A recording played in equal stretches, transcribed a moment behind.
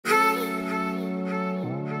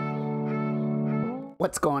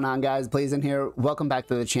What's going on, guys? Blazing here. Welcome back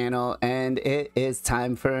to the channel, and it is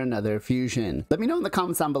time for another fusion. Let me know in the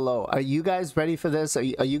comments down below. Are you guys ready for this? Are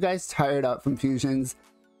you guys tired up from fusions?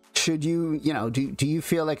 Should you do you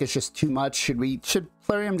feel like it's just too much? Should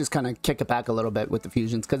Plarium just kind of kick it back a little bit with the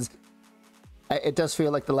fusions? Because it does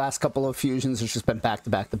feel like the last couple of fusions has just been back to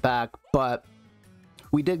back to back, but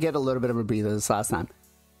we did get a little bit of a breather this last time.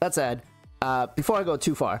 That said, before I go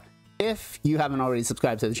too far, if you haven't already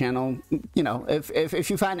subscribed to the channel, if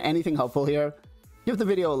you find anything helpful here, give the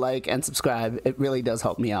video a like and subscribe. It really does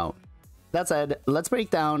help me out. That said, let's break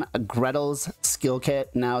down Gretel's skill kit.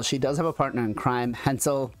 Now, she does have a partner in crime,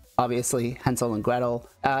 Hansel, obviously, Hansel and Gretel.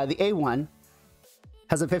 The A1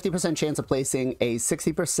 has a 50% chance of placing a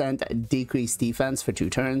 60% decreased defense for 2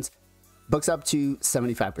 turns. Books up to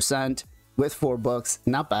 75% with 4 books.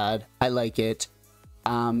 Not bad. I like it.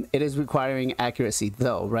 It is requiring accuracy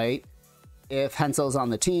though, right? If Hansel's on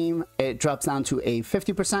the team, it drops down to a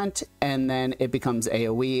 50% and then it becomes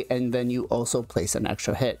AoE, and then you also place an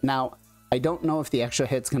extra hit. Now, I don't know if the extra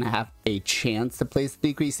hit's going to have a chance to place the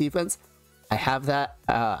decreased defense. I have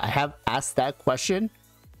asked that question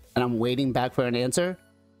and I'm waiting back for an answer.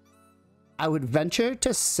 I would venture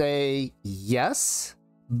to say yes,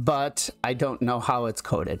 but I don't know how it's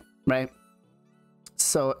coded, right?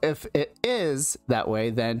 So if it is that way,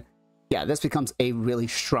 then yeah, this becomes a really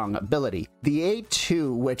strong ability. The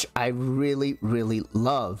A2, which I really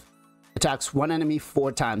love, attacks one enemy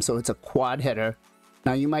 4 times, so it's a quad hitter.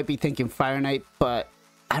 Now you might be thinking Fire Knight, but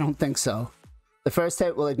I don't think so. The first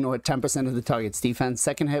hit will ignore 10% of the target's defense,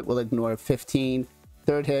 second hit will ignore 15,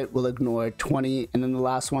 third hit will ignore 20, and then the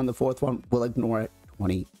last one, the fourth one, will ignore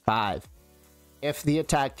 25. If the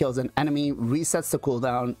attack kills an enemy, resets the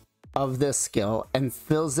cooldown of this skill and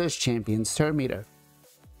fills this champion's turn meter.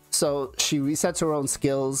 So she resets her own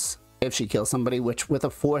skills if she kills somebody, which with a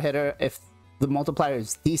 4 hitter, if the multiplier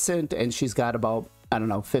is decent and she's got about, I don't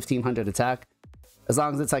know, 1500 attack, as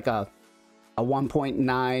long as it's like a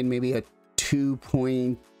 1.9, maybe a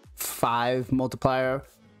 2.5 multiplier,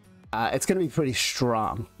 it's going to be pretty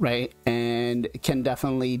strong, right? And can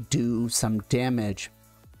definitely do some damage.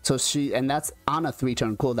 So and that's on a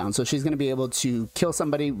 3-turn cooldown. So she's going to be able to kill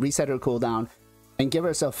somebody, reset her cooldown, and give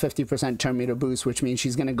herself 50% turn meter boost, which means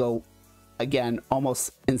she's going to go, again,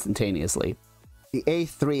 almost instantaneously. The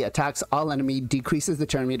A3 attacks all enemy, decreases the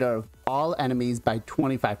turn meter of all enemies by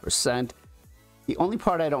 25%. The only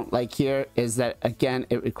part I don't like here is that, again,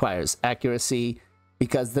 it requires accuracy,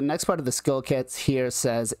 because the next part of the skill kits here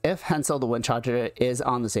says, if Hansel the Wind Charger is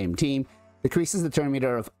on the same team, decreases the turn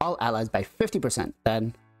meter of all allies by 50%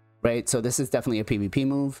 then, right? So this is definitely a PvP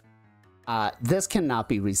move. This cannot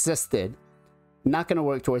be resisted. Not going to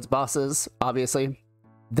work towards bosses, obviously.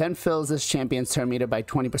 Then fills this champion's turn meter by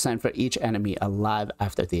 20% for each enemy alive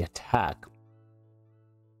after the attack.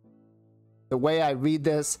 The way I read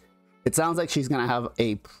this, it sounds like she's going to have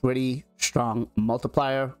a pretty strong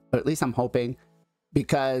multiplier, or at least I'm hoping,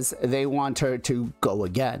 because they want her to go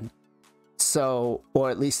again. So, or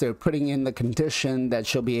at least they're putting in the condition that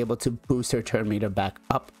she'll be able to boost her turn meter back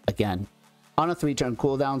up again on a 3-turn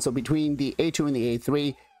cooldown. So between the A2 and the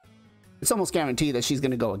A3, it's almost guaranteed that she's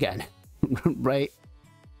going to go again, right?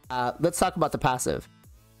 Let's talk about the passive.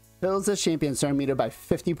 Fills the champion's turn meter by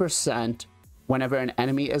 50% whenever an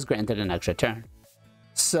enemy is granted an extra turn.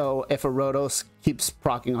 So if a Rotos keeps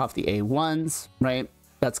proccing off the A1s, right,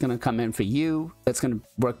 that's going to come in for you. That's going to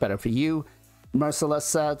work better for you. Merciless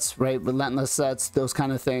sets, right, relentless sets, those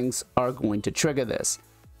kind of things are going to trigger this.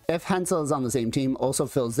 If Hansel is on the same team, also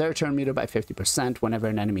fills their turn meter by 50% whenever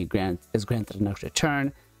an enemy is granted an extra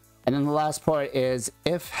turn. And then the last part is,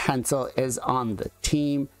 if Hansel is on the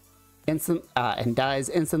team and dies,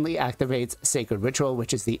 instantly activates Sacred Ritual,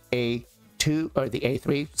 which is the A2 or the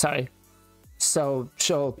A3, sorry. So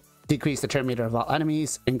she'll decrease the turn meter of all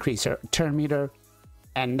enemies, increase her turn meter,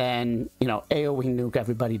 and then, AoE nuke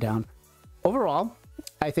everybody down. Overall,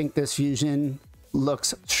 I think this fusion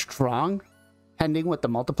looks strong, pending what the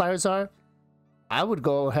multipliers are. I would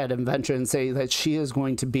go ahead and venture and say that she is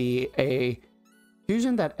going to be a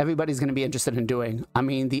fusion that everybody's going to be interested in doing. I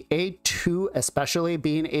mean, the A2 especially,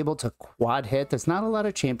 being able to quad hit, there's not a lot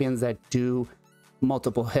of champions that do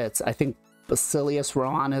multiple hits. I think Basilius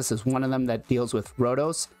Roanus is one of them that deals with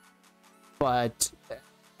Rotos, but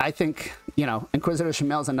I think, Inquisitor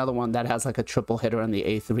Shamel is another one that has like a triple hitter on the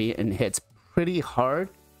A3 and hits pretty hard.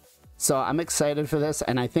 So I'm excited for this,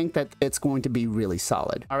 and I think that it's going to be really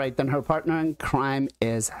solid. All right, then her partner in crime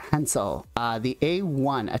is Hansel. The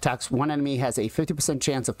A1 attacks one enemy, has a 50%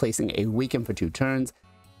 chance of placing a weaken for 2 turns.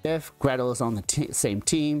 If Gretel is on the same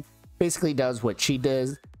team, basically does what she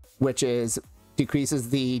does, which is decreases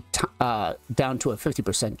the down to a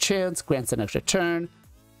 50% chance, grants an extra turn,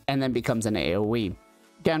 and then becomes an AoE.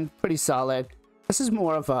 Again, pretty solid. This is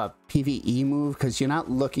more of a PvE move because you're not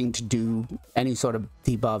looking to do any sort of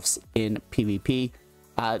debuffs in PvP.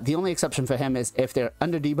 The only exception for him is if they're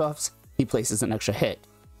under debuffs, he places an extra hit.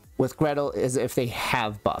 With Gretel is if they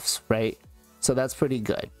have buffs, right? So that's pretty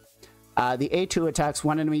good. The A2 attacks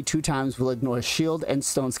one enemy 2 times, will ignore shield and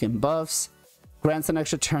stone skin buffs. Grants an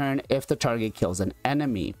extra turn if the target kills an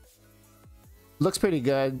enemy. Looks pretty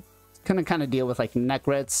good. Gonna kind of deal with like neck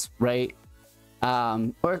writs, right?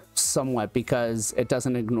 Or somewhat, because it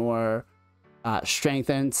doesn't ignore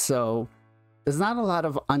strengthen. So there's not a lot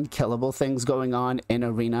of unkillable things going on in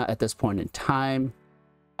Arena at this point in time.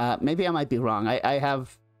 Maybe I might be wrong. I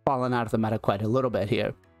have fallen out of the meta quite a little bit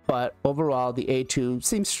here. But overall, the A2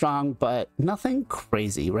 seems strong, but nothing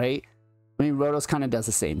crazy, right? I mean, Rotos kind of does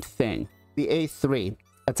the same thing. The A3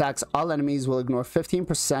 attacks all enemies, will ignore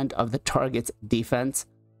 15% of the target's defense.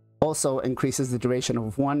 Also increases the duration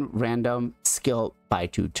of one random skill by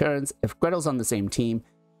 2 turns. If Gretel's on the same team,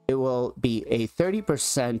 it will be a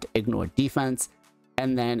 30% ignore defense,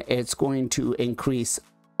 and then it's going to increase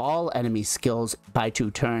all enemy skills by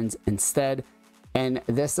 2 turns instead. And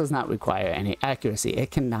this does not require any accuracy.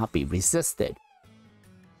 It cannot be resisted.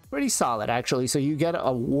 Pretty solid, actually. So you get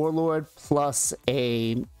a Warlord plus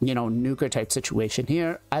a, nuker type situation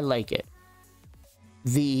here. I like it.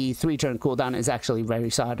 The 3-turn cooldown is actually very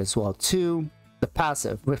solid as well, too. The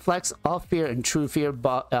passive reflects all fear and true fear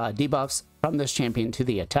debuffs from this champion to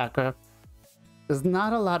the attacker. There's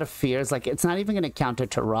not a lot of fears. Like, it's not even going to counter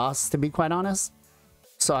to Ross, to be quite honest.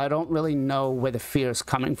 So I don't really know where the fear is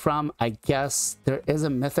coming from. I guess there is a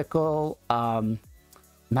mythical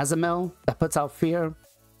Mezamil that puts out fear.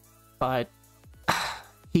 But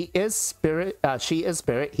he is spirit. She is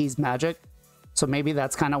spirit. He's magic. So maybe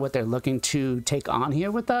that's kind of what they're looking to take on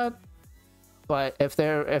here with that. But if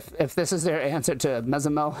this is their answer to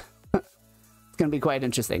Mezamil, it's going to be quite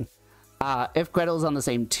interesting. If Gretel's on the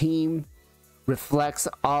same team, reflects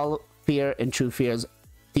all fear and true fears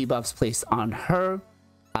debuffs placed on her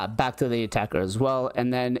back to the attacker as well.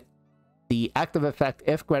 And then the active effect,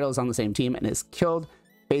 if Gretel's on the same team and is killed,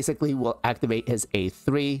 basically will activate his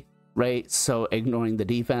A3, right? So ignoring the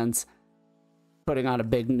defense, putting on a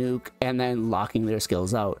big nuke, and then locking their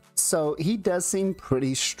skills out. So he does seem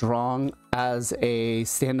pretty strong as a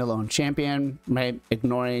standalone champion, right?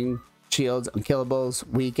 Ignoring shields, unkillables,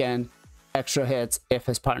 weaken, extra hits if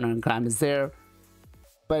his partner in crime is there.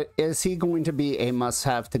 But is he going to be a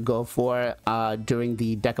must-have to go for during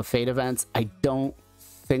the Deck of Fate events? I don't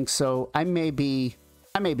think so. I may be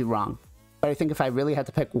wrong, but I think if I really had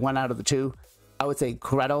to pick one out of the two, I would say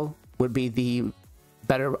Gretel would be the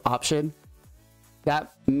better option.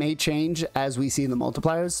 That may change as we see the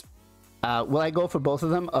multipliers. Will I go for both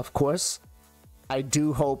of them? Of course. I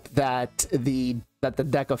do hope that the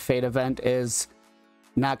Deck of Fate event is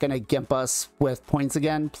not going to gimp us with points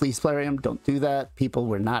again. Please, Plarium, don't do that. People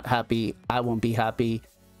were not happy. I won't be happy.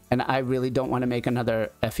 And I really don't want to make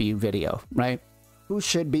another FU video, right? Who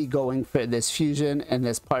should be going for this fusion and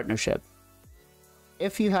this partnership?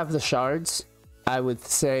 If you have the shards, I would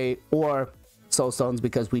say, or soul stones,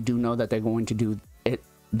 because we do know that they're going to do it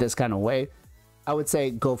this kind of way, I would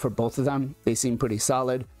say go for both of them. They seem pretty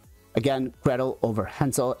solid. Again, Gretel over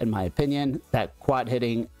Hensel, in my opinion. That quad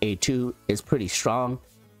hitting A2 is pretty strong.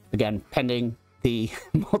 Again, pending the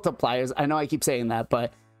multipliers. I know I keep saying that,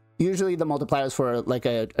 but usually the multipliers for like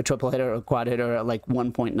a triple hitter or quad hitter are like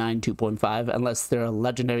 1.9, 2.5, unless they're a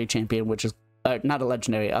legendary champion, which is not a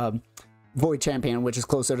legendary, void champion, which is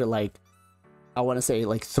closer to like, I want to say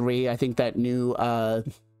like 3. I think that new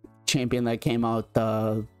champion that came out,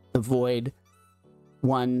 the void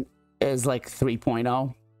one, is like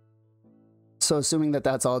 3.0. So assuming that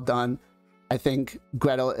that's all done, I think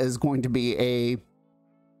Gretel is going to be a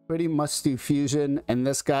pretty must-do fusion. And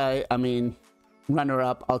this guy, I mean,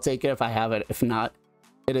 runner-up, I'll take it if I have it. If not,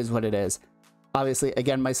 it is what it is. Obviously,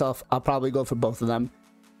 again, myself, I'll probably go for both of them.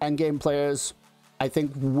 Endgame players, I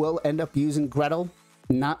think, will end up using Gretel,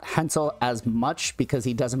 not Hensel as much, because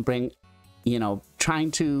he doesn't bring,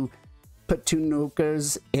 trying to put 2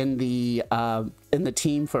 nukers in the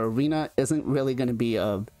team for Arena isn't really going to be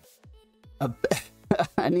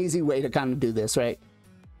an easy way to kind of do this, right?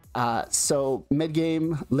 So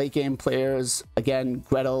mid-game, late-game players, again,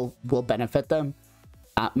 Gretel will benefit them.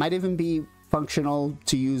 Might even be functional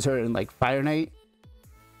to use her in like Fire Knight.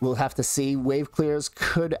 We'll have to see. Wave clears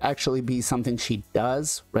could actually be something she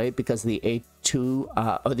does, right? Because the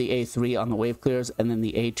A2 or the A3 on the wave clears and then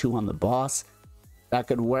the A2 on the boss, that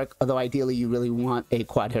could work. Although ideally you really want a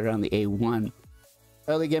quad hitter on the A1.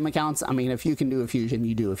 early game accounts, I mean, if you can do a fusion,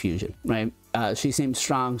 you do a fusion, right? She seems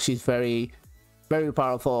strong. She's very, very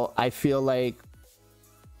powerful. I feel like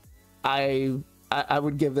I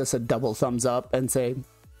would give this a double thumbs up and say,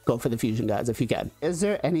 go for the fusion, guys, if you can. Is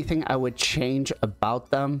there anything I would change about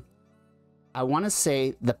them? I want to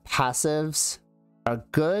say the passives are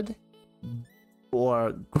good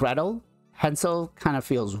for Gretel. Hensel kind of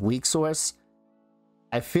feels weak source.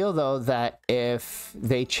 I feel though that if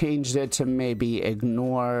they changed it to maybe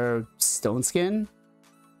ignore Stone Skin,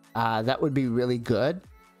 that would be really good,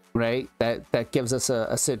 right? That gives us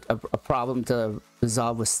a problem to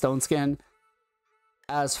resolve with Stone Skin.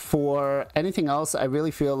 As for anything else, I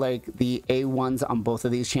really feel like the A1s on both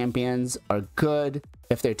of these champions are good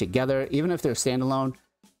if they're together, even if they're standalone.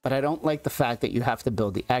 But I don't like the fact that you have to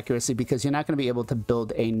build the accuracy, because you're not going to be able to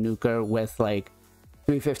build a nuker with like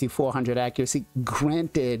 350, 400 accuracy.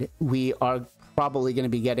 Granted, we are probably going to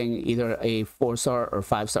be getting either a 4-star or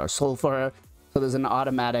 5-star soul for her. So there's an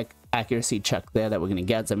automatic accuracy check there that we're going to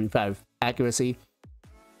get, 75 accuracy.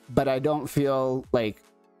 But I don't feel like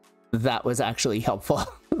that was actually helpful,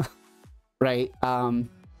 right?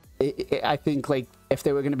 I think like if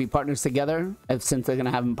they were going to be partners together, since they're going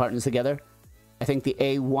to have them partners together, I think the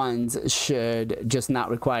A1s should just not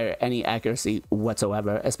require any accuracy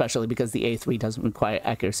whatsoever, especially because the A3 doesn't require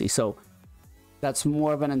accuracy. So that's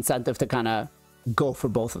more of an incentive to kind of go for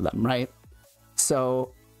both of them, right?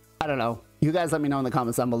 So I don't know. You guys let me know in the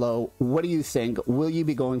comments down below. What do you think? Will you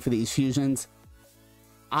be going for these fusions?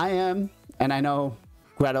 I am, and I know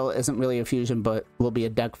Gretel isn't really a fusion, but will be a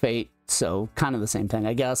deck fate. So kind of the same thing,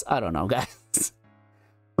 I guess. I don't know, guys.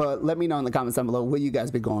 But let me know in the comments down below, will you guys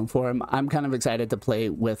be going for him? I'm kind of excited to play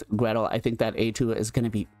with Gretel. I think that A2 is going to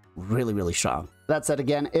be really, really strong. That said,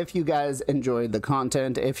 again, if you guys enjoyed the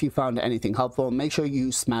content, if you found anything helpful, make sure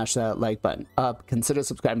you smash that like button up. Consider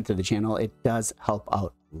subscribing to the channel. It does help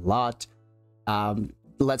out a lot.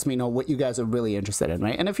 Lets me know what you guys are really interested in,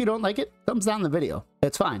 right? And if you don't like it, thumbs down the video.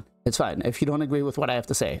 It's fine. It's fine. If you don't agree with what I have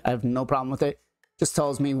to say, I have no problem with it. Just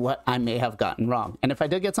tells me what I may have gotten wrong. And if I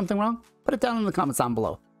did get something wrong, put it down in the comments down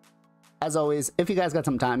below. As always, if you guys got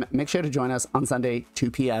some time, make sure to join us on Sunday,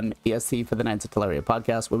 2 p.m. EST for the Knights of Teleria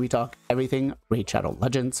podcast, where we talk everything Raid Shadow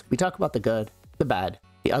Legends. We talk about the good, the bad,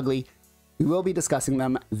 the ugly. We will be discussing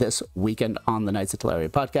them this weekend on the Knights of Teleria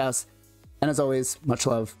podcast. And as always, much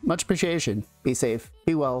love, much appreciation. Be safe,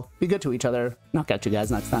 be well, be good to each other, and I'll catch you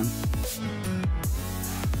guys next time.